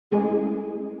I'm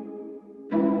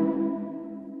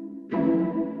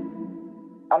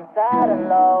sad and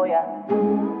low, yeah.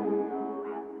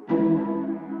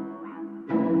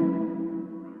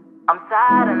 I'm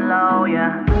sad and low,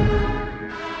 yeah.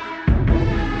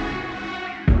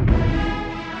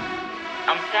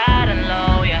 I'm sad and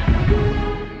low, yeah.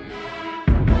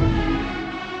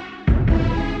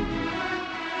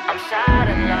 I'm sad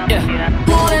and low, yeah.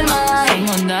 Who am I?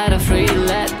 Someone that afraid to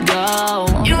let go.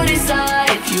 You decide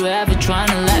if you ever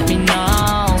tryna let me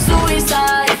know.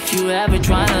 Suicide if you ever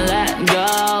tryna let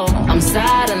go. I'm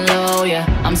sad and low, yeah.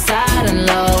 I'm sad and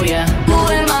low, yeah. Who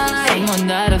am I? Someone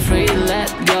that afraid to let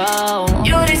go.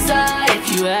 You decide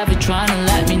if you ever tryna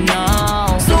let me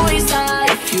know. Suicide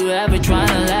if you ever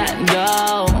tryna let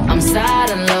go. I'm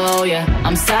sad and low, yeah.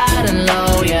 I'm sad and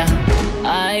low, yeah.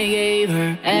 I gave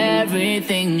her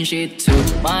everything, she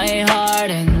took my heart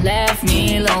and left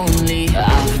me lonely.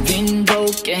 I've been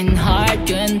broken, heart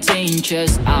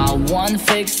contentious. I want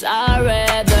fix, I'd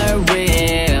rather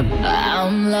rip.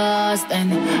 I'm lost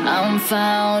and I'm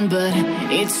found, but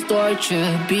it's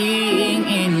torture being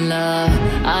in love.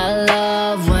 I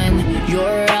love when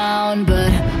you're around, but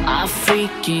I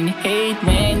freaking hate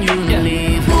when you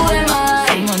leave. Who am I?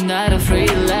 Someone that afraid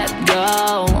to let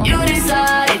go. You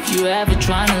decide if you ever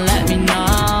tryna let me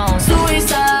know.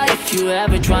 Suicide if you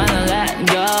ever tryna let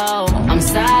go. I'm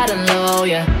sad and low,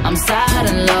 yeah. I'm sad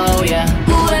and low, yeah.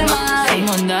 Who am I?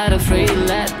 Someone that afraid to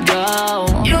let go.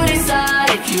 You decide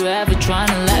if you ever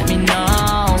tryna let me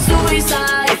know.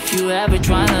 Suicide if you ever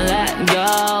tryna let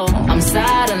go. I'm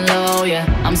sad and low, yeah.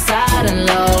 I'm sad and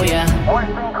low, yeah. Worst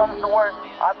thing comes to worst,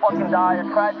 I fucking die a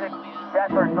tragic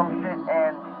death or some shit,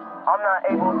 and I'm not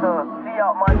able to see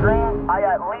out my dreams. I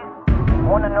at least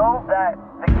want to know that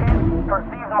the kids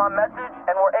perceive my message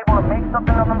and were able to make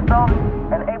something of themselves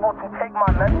and able to take my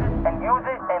message and use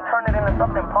it and turn it into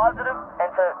something positive and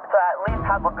to at least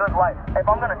have a good life. If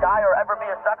I'm going to die or ever be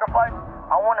a sacrifice,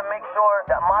 I want to make sure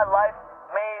that my life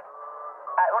made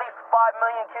at least 5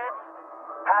 million kids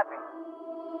happy.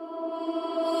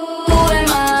 Who am